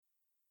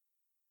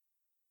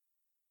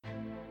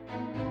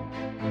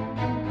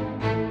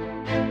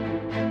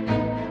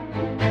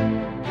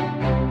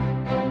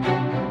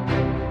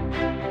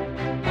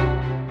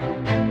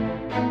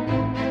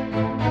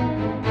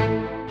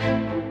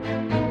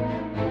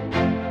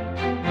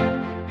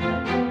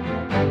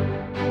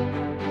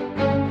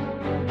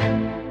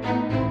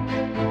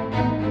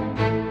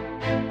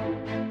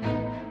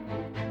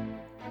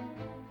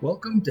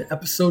welcome to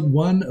episode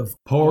 1 of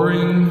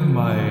Pouring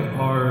My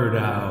Art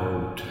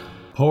Out.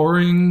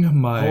 Pouring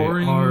my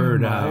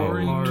art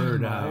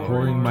out.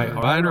 Pouring my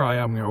art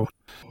out.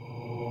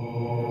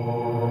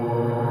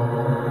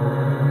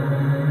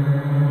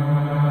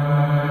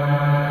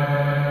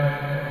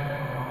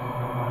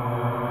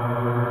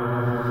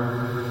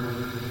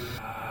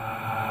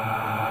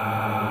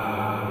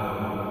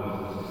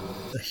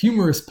 A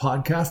humorous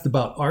podcast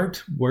about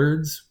art,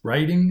 words,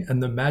 writing,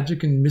 and the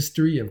magic and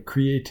mystery of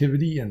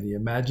creativity and the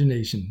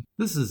imagination.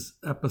 This is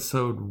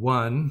episode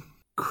 1,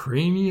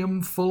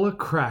 Cranium Full of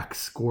Crack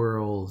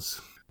Squirrels.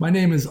 My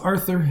name is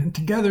Arthur, and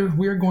together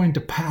we are going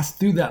to pass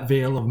through that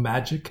veil of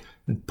magic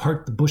and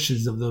part the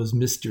bushes of those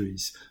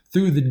mysteries,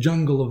 through the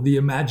jungle of the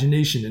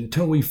imagination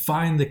until we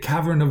find the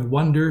cavern of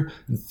wonder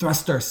and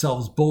thrust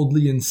ourselves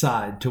boldly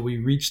inside till we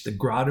reach the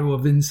grotto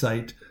of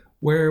insight,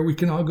 where we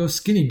can all go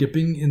skinny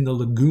dipping in the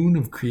lagoon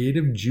of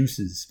creative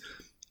juices.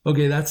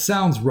 Okay, that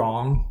sounds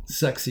wrong,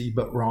 sexy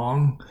but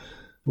wrong.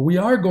 But we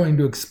are going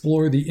to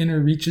explore the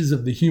inner reaches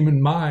of the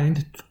human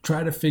mind to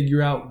try to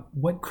figure out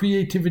what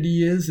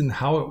creativity is and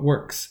how it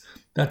works.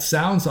 That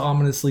sounds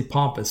ominously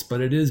pompous,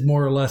 but it is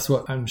more or less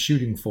what I'm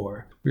shooting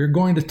for. We are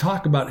going to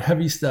talk about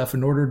heavy stuff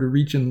in order to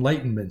reach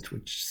enlightenment,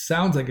 which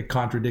sounds like a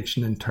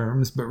contradiction in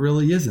terms, but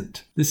really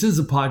isn't. This is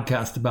a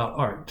podcast about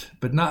art,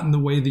 but not in the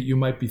way that you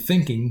might be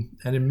thinking,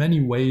 and in many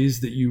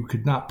ways that you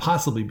could not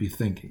possibly be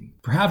thinking.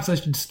 Perhaps I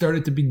should start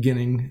at the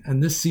beginning,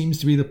 and this seems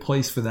to be the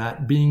place for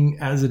that, being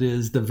as it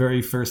is the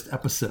very first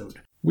episode.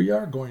 We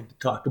are going to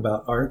talk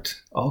about art,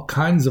 all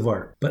kinds of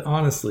art. But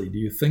honestly, do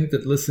you think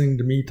that listening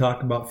to me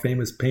talk about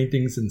famous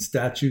paintings and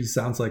statues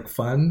sounds like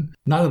fun?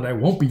 Not that I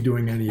won't be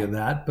doing any of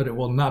that, but it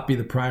will not be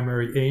the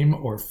primary aim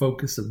or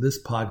focus of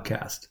this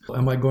podcast.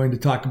 Am I going to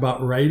talk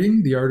about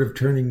writing, the art of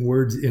turning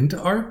words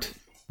into art?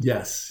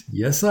 Yes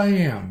I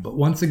am. But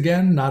once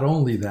again, not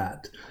only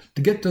that.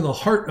 To get to the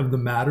heart of the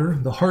matter,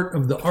 the heart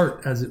of the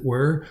art, as it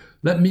were,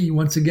 let me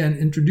once again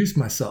introduce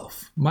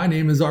myself. My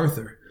name is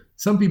Arthur.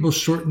 Some people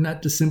shorten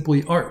that to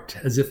simply art,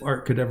 as if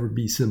art could ever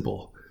be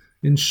simple.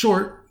 In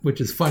short, which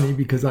is funny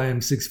because I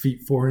am 6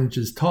 feet 4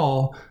 inches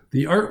tall,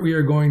 the art we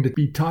are going to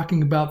be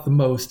talking about the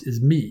most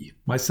is me,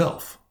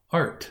 myself,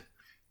 art.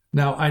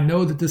 Now, I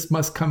know that this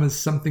must come as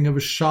something of a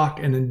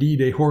shock and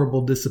indeed a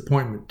horrible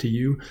disappointment to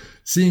you,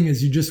 seeing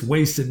as you just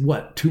wasted,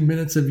 2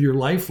 minutes of your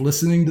life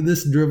listening to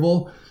this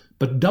drivel?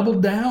 But double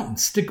down,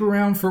 stick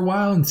around for a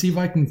while and see if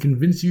I can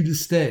convince you to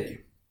stay.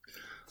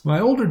 My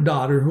older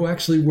daughter, who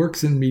actually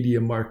works in media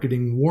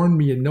marketing, warned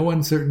me in no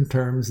uncertain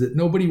terms that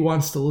nobody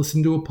wants to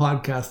listen to a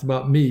podcast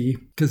about me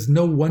because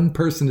no one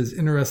person is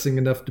interesting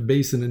enough to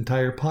base an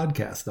entire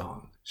podcast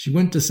on. She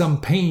went to some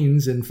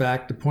pains, in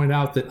fact, to point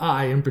out that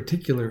I, in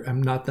particular,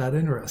 am not that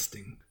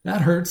interesting.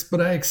 That hurts,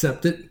 but I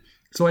accept it.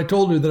 So I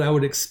told her that I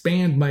would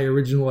expand my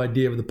original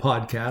idea of the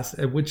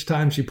podcast, at which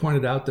time she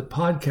pointed out that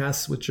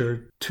podcasts which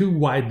are too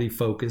widely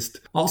focused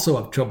also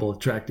have trouble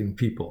attracting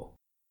people.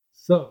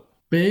 So,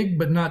 big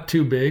but not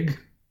too big,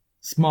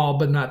 small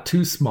but not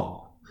too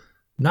small.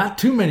 Not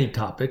too many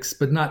topics,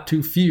 but not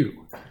too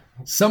few.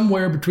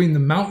 Somewhere between the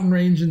mountain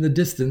range in the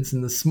distance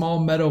and the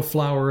small meadow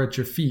flower at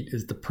your feet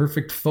is the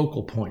perfect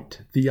focal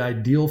point, the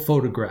ideal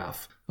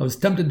photograph. I was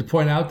tempted to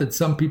point out that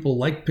some people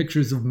like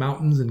pictures of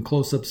mountains and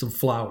close-ups of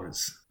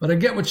flowers. But I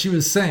get what she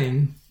was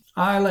saying.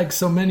 I, like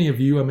so many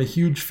of you, am a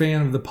huge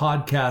fan of the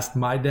podcast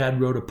My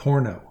Dad Wrote a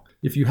Porno.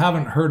 If you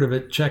haven't heard of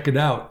it, check it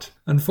out.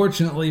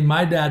 Unfortunately,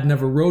 my dad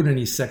never wrote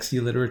any sexy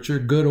literature,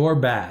 good or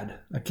bad.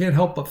 I can't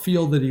help but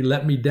feel that he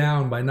let me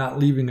down by not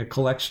leaving a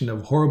collection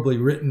of horribly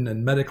written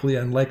and medically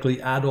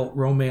unlikely adult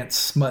romance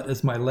smut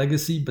as my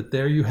legacy, but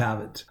there you have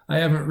it. I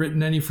haven't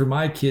written any for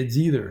my kids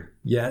either,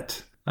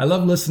 yet. I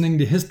love listening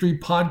to history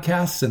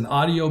podcasts and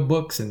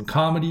audiobooks and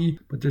comedy,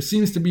 but there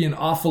seems to be an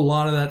awful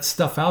lot of that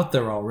stuff out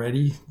there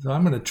already, so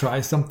I'm going to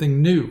try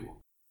something new.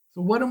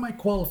 So what are my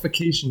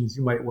qualifications,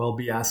 you might well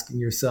be asking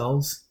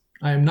yourselves?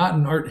 I am not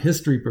an art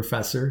history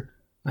professor.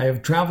 I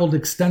have traveled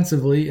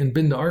extensively and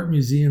been to art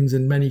museums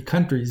in many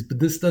countries, but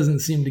this doesn't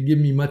seem to give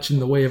me much in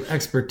the way of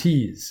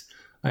expertise.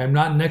 I am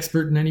not an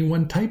expert in any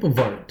one type of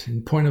art.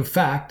 In point of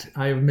fact,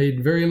 I have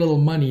made very little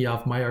money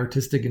off my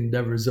artistic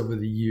endeavors over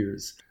the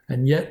years.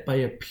 And yet, by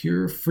a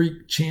pure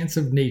freak chance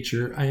of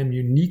nature, I am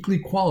uniquely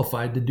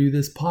qualified to do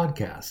this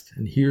podcast,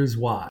 and here's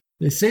why.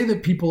 They say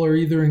that people are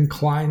either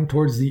inclined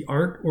towards the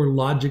art or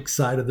logic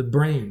side of the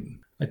brain.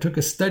 I took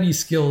a study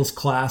skills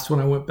class when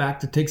I went back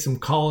to take some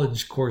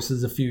college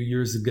courses a few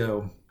years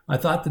ago. I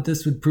thought that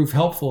this would prove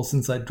helpful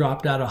since I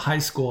dropped out of high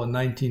school in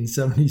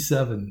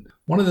 1977.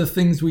 One of the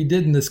things we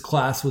did in this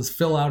class was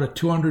fill out a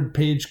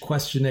 200-page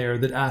questionnaire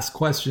that asked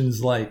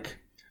questions like,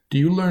 do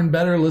you learn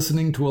better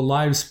listening to a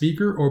live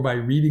speaker or by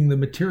reading the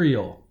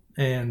material?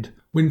 And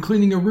when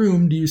cleaning a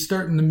room, do you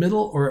start in the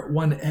middle or at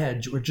one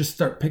edge or just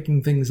start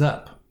picking things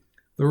up?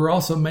 There were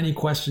also many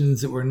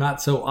questions that were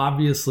not so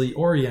obviously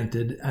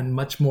oriented and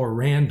much more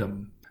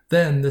random.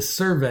 Then this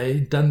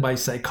survey, done by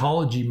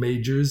psychology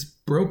majors,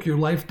 broke your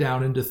life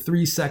down into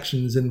 3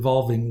 sections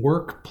involving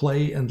work,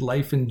 play, and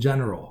life in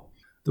general.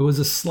 There was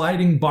a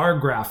sliding bar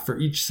graph for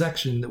each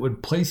section that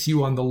would place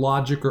you on the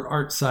logic or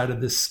art side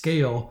of this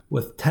scale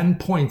with 10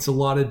 points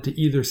allotted to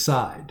either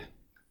side.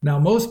 Now,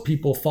 most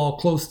people fall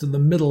close to the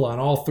middle on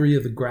all three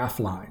of the graph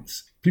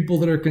lines. People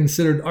that are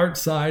considered art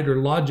side or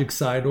logic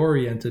side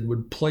oriented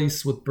would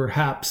place with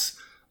perhaps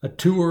a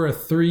 2 or a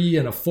 3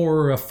 and a 4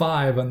 or a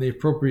 5 on the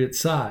appropriate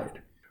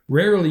side.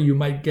 Rarely you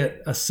might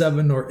get a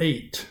 7 or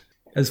 8.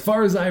 As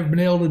far as I've been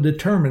able to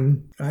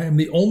determine, I am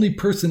the only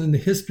person in the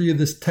history of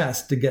this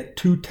test to get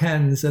 2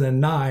 10s and a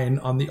 9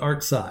 on the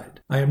art side.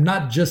 I am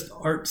not just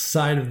art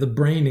side of the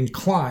brain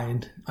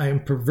inclined, I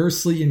am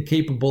perversely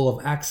incapable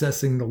of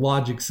accessing the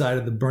logic side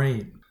of the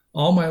brain.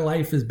 All my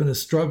life has been a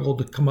struggle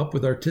to come up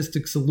with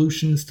artistic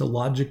solutions to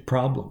logic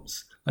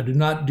problems. I do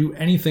not do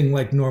anything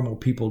like normal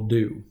people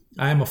do.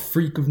 I am a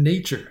freak of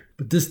nature,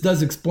 but this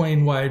does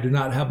explain why I do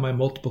not have my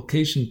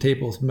multiplication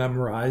tables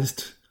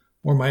memorized,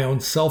 or my own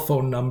cell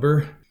phone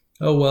number.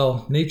 Oh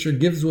well, nature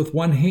gives with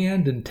one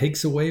hand and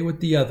takes away with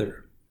the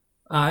other.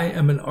 I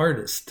am an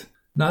artist.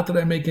 Not that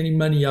I make any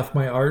money off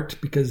my art,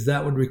 because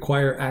that would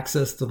require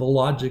access to the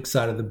logic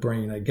side of the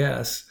brain, I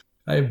guess.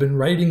 I have been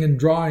writing and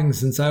drawing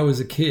since I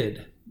was a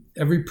kid.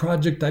 Every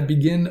project I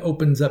begin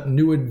opens up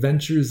new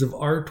adventures of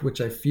art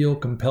which I feel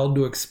compelled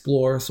to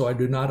explore, so I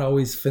do not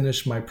always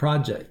finish my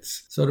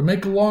projects. So to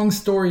make a long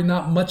story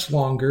not much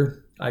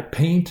longer, I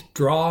paint,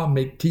 draw,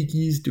 make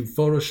tikis, do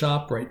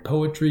Photoshop, write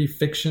poetry,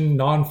 fiction,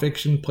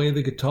 non-fiction, play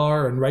the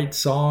guitar, and write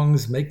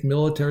songs, make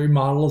military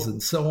models,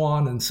 and so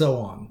on and so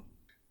on.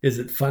 Is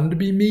it fun to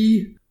be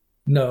me?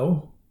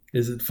 No.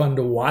 Is it fun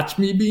to watch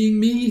me being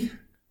me?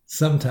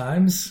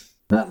 Sometimes.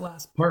 That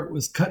last part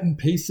was cut and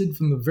pasted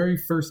from the very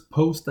first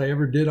post I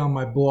ever did on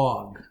my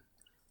blog.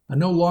 I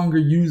no longer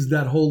use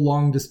that whole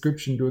long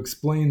description to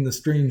explain the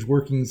strange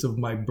workings of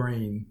my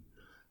brain.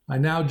 I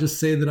now just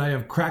say that I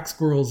have crack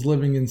squirrels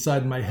living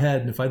inside my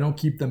head, and if I don't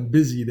keep them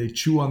busy, they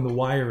chew on the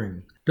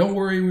wiring. Don't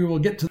worry, we will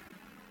get to...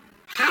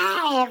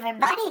 Hi,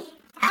 everybody.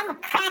 I'm a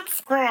crack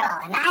squirrel,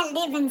 and I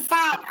live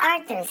inside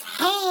Arthur's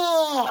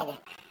head.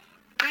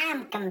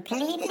 I'm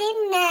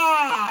completely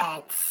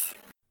nuts.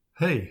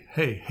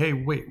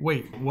 Hey,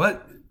 wait,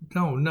 what?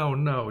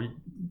 No.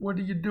 What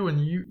are you doing?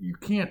 You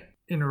can't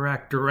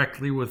interact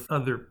directly with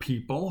other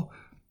people.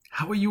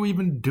 How are you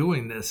even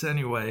doing this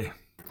anyway?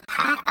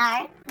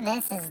 Hi, Art.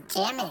 This is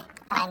Jimmy.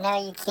 I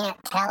know you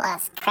can't tell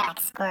us crack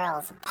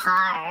squirrels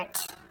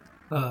apart.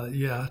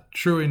 Yeah,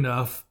 true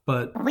enough,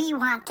 but... We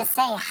want to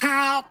say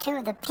hi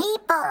to the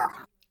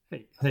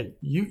people. Hey,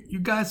 you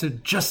guys are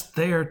just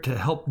there to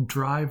help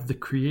drive the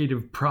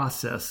creative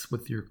process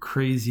with your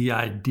crazy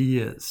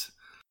ideas.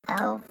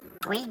 Oh,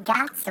 we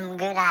got some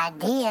good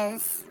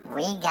ideas.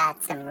 We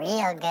got some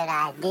real good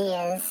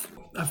ideas.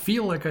 I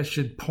feel like I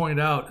should point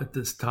out at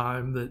this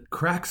time that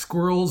crack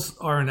squirrels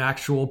are an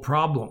actual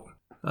problem.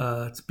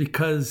 It's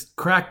because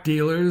crack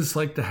dealers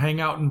like to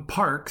hang out in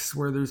parks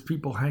where there's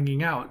people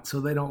hanging out so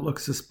they don't look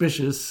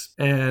suspicious,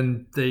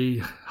 and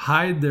they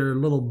hide their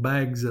little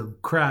bags of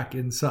crack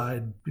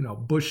inside,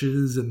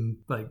 bushes and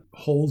like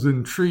holes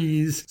in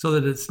trees so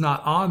that it's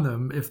not on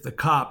them if the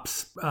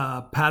cops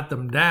pat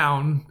them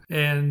down.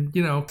 And,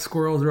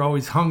 squirrels are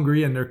always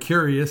hungry and they're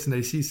curious and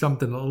they see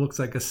something that looks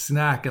like a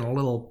snack in a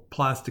little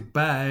plastic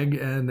bag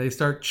and they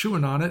start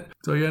chewing on it.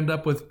 So you end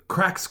up with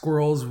crack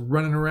squirrels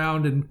running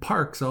around in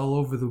parks all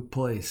over the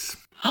place.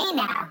 Hey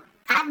now,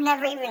 I've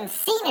never even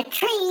seen a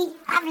tree.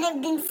 I've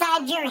lived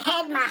inside your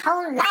head my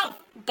whole life.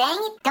 Dang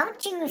it,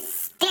 don't you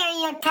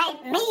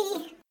stereotype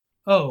me.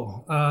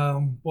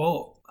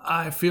 Well,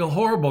 I feel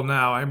horrible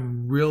now.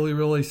 I'm really,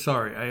 really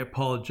sorry. I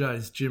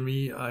apologize,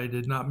 Jimmy. I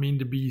did not mean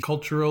to be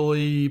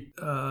culturally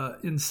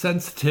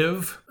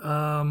insensitive.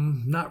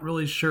 Not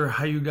really sure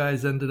how you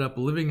guys ended up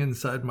living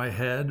inside my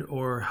head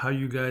or how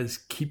you guys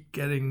keep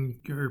getting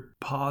your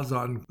paws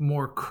on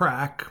more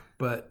crack,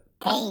 but...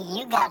 Hey,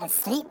 you gotta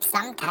sleep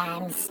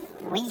sometimes.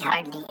 We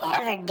hardly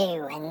ever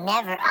do, and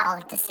never all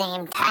at the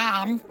same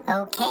time.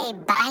 Okay,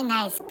 bye,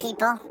 nice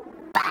people.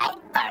 Bye,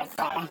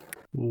 Arthur.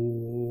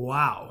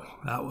 Wow,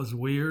 that was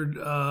weird.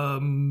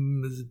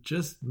 Is it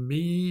just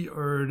me,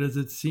 or does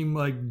it seem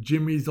like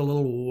Jimmy's a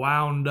little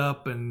wound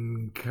up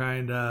and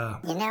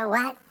kinda... You know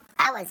what?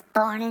 I was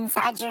born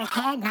inside your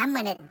head, and I'm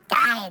gonna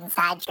die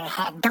inside your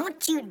head.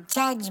 Don't you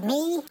judge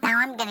me. Now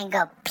I'm gonna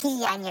go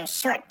pee on your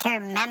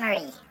short-term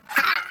memory.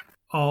 Ha!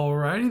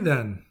 Alrighty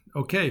then.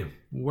 Okay,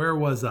 where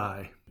was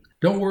I?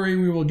 Don't worry,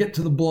 we will get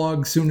to the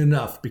blog soon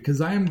enough,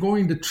 because I am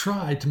going to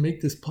try to make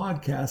this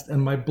podcast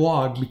and my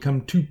blog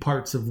become two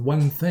parts of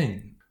one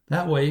thing.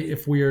 That way,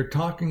 if we are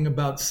talking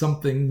about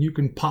something, you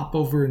can pop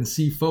over and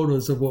see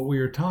photos of what we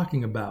are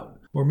talking about.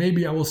 Or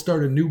maybe I will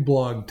start a new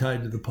blog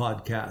tied to the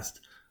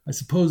podcast. I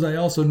suppose I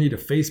also need a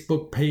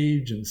Facebook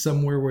page and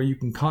somewhere where you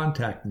can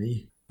contact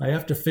me. I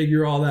have to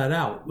figure all that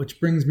out, which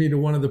brings me to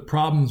one of the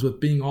problems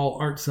with being all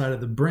art side of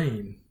the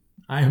brain.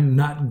 I am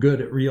not good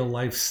at real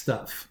life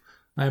stuff.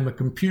 I am a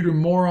computer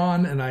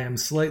moron and I am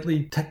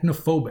slightly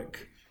technophobic.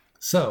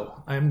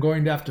 So I am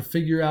going to have to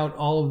figure out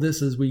all of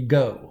this as we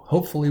go,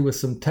 hopefully with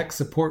some tech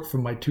support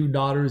from my 2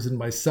 daughters and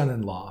my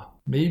son-in-law.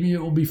 Maybe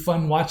it will be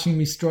fun watching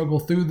me struggle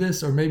through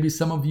this, or maybe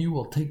some of you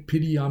will take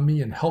pity on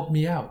me and help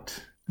me out.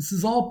 This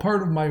is all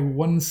part of my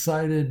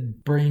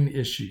one-sided brain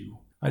issue.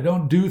 I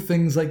don't do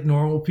things like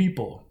normal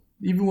people.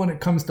 Even when it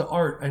comes to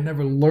art, I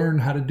never learn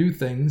how to do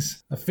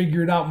things. I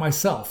figure it out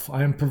myself.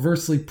 I am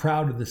perversely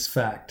proud of this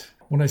fact.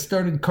 When I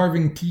started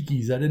carving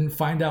tikis, I didn't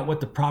find out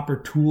what the proper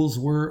tools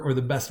were or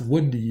the best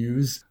wood to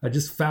use. I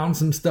just found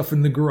some stuff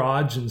in the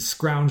garage and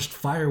scrounged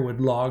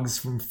firewood logs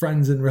from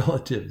friends and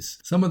relatives.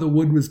 Some of the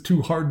wood was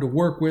too hard to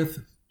work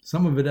with.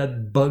 Some of it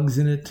had bugs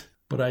in it,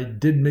 but I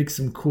did make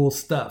some cool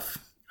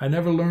stuff. I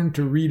never learned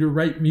to read or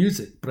write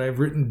music, but I've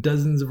written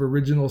dozens of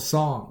original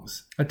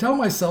songs. I tell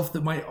myself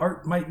that my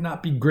art might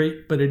not be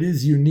great, but it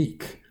is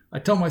unique. I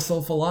tell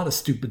myself a lot of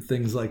stupid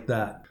things like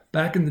that.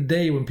 Back in the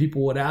day when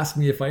people would ask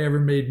me if I ever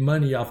made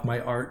money off my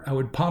art, I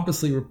would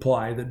pompously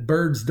reply that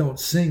birds don't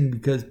sing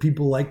because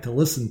people like to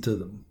listen to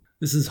them.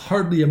 This is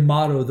hardly a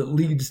motto that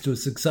leads to a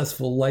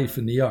successful life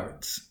in the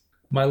arts.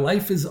 My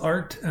life is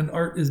art, and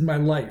art is my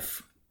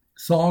life.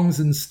 Songs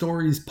and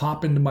stories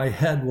pop into my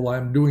head while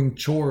I'm doing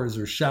chores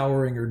or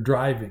showering or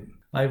driving.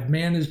 I've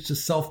managed to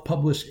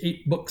self-publish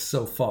 8 books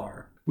so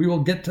far. We will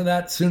get to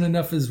that soon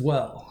enough as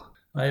well.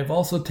 I have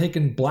also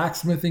taken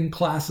blacksmithing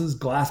classes,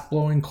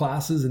 glass-blowing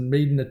classes, and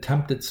made an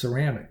attempt at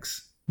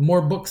ceramics.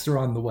 More books are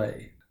on the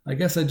way. I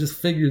guess I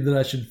just figured that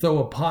I should throw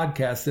a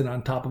podcast in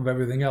on top of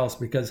everything else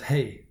because,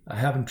 hey, I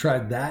haven't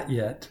tried that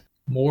yet.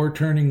 More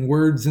turning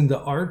words into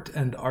art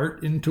and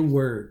art into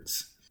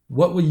words.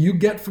 What will you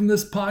get from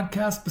this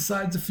podcast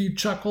besides a few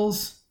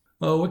chuckles?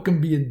 Oh, it can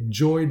be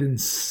enjoyed in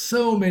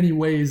so many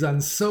ways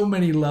on so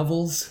many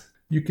levels.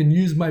 You can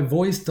use my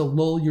voice to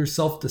lull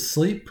yourself to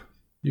sleep.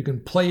 You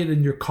can play it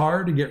in your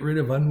car to get rid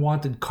of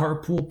unwanted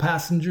carpool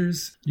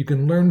passengers. You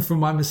can learn from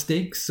my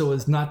mistakes so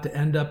as not to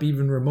end up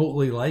even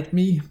remotely like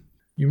me.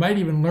 You might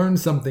even learn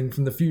something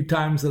from the few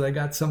times that I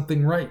got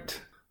something right.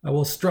 I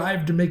will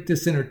strive to make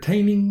this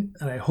entertaining,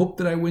 and I hope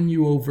that I win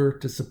you over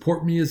to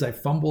support me as I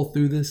fumble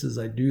through this as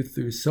I do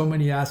through so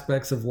many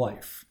aspects of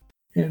life.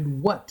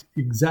 And what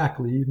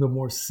exactly, the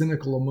more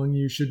cynical among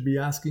you should be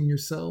asking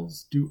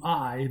yourselves, do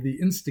I, the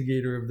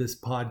instigator of this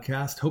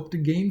podcast, hope to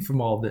gain from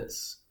all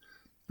this?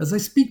 As I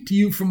speak to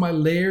you from my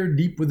lair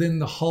deep within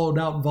the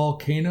hollowed-out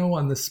volcano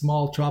on this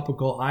small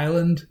tropical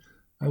island,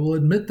 I will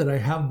admit that I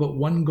have but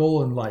one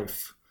goal in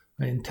life.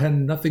 I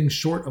intend nothing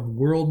short of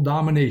world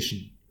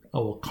domination. I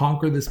will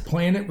conquer this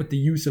planet with the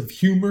use of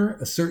humor,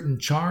 a certain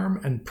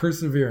charm, and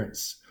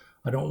perseverance.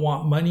 I don't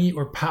want money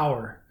or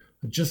power.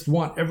 I just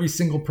want every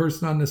single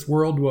person on this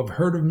world to have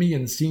heard of me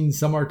and seen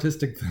some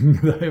artistic thing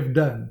that I have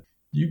done.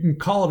 You can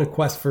call it a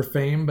quest for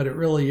fame, but it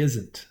really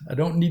isn't. I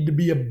don't need to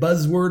be a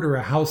buzzword or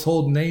a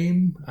household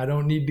name. I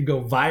don't need to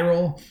go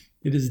viral.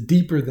 It is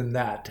deeper than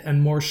that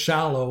and more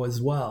shallow as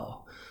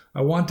well.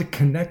 I want to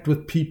connect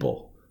with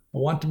people. I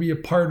want to be a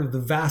part of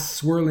the vast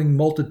swirling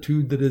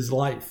multitude that is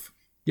life.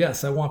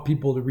 Yes, I want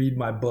people to read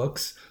my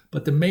books,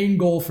 but the main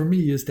goal for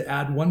me is to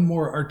add one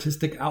more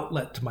artistic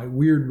outlet to my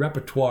weird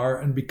repertoire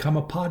and become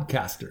a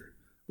podcaster,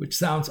 which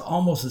sounds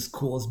almost as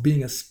cool as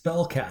being a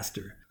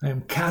spellcaster. I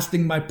am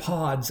casting my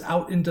pods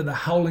out into the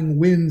howling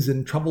winds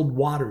and troubled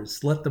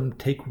waters. Let them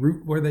take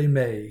root where they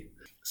may.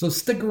 So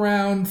stick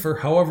around for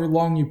however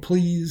long you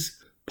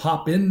please.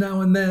 Pop in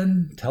now and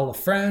then. Tell a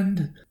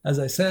friend. As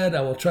I said,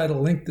 I will try to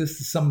link this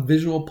to some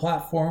visual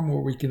platform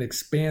where we can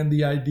expand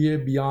the idea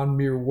beyond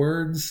mere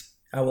words.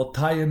 I will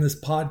tie in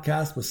this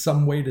podcast with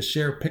some way to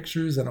share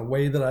pictures and a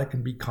way that I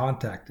can be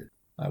contacted.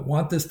 I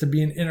want this to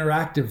be an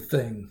interactive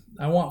thing.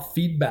 I want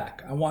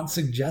feedback. I want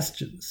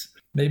suggestions.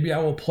 Maybe I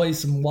will play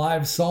some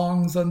live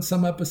songs on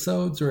some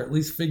episodes, or at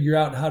least figure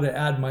out how to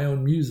add my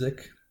own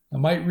music. I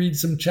might read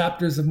some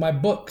chapters of my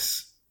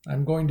books.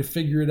 I'm going to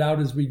figure it out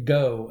as we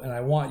go, and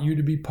I want you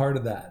to be part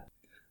of that.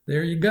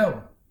 There you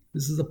go.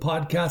 This is a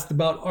podcast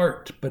about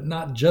art, but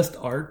not just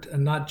art,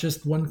 and not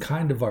just one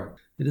kind of art.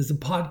 It is a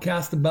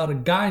podcast about a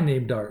guy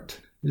named Art.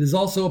 It is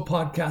also a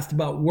podcast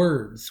about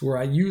words, where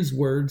I use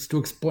words to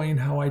explain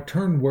how I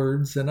turn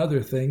words and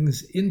other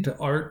things into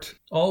art,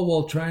 all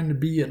while trying to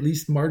be at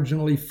least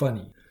marginally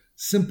funny.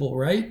 Simple,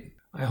 right?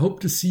 I hope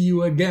to see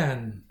you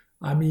again.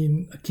 I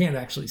mean, I can't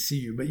actually see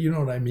you, but you know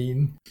what I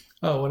mean.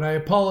 Oh, and I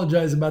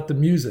apologize about the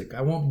music.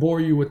 I won't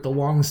bore you with the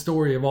long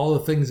story of all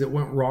the things that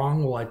went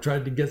wrong while I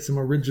tried to get some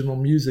original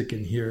music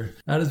in here.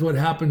 That is what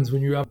happens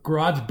when you have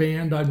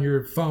GarageBand on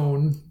your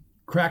phone,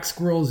 crack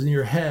squirrels in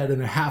your head,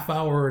 and a half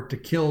hour to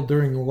kill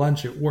during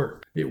lunch at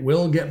work. It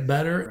will get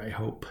better, I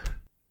hope.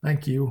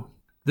 Thank you.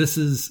 This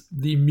is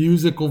the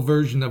musical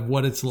version of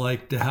what it's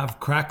like to have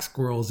crack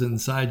squirrels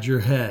inside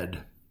your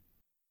head.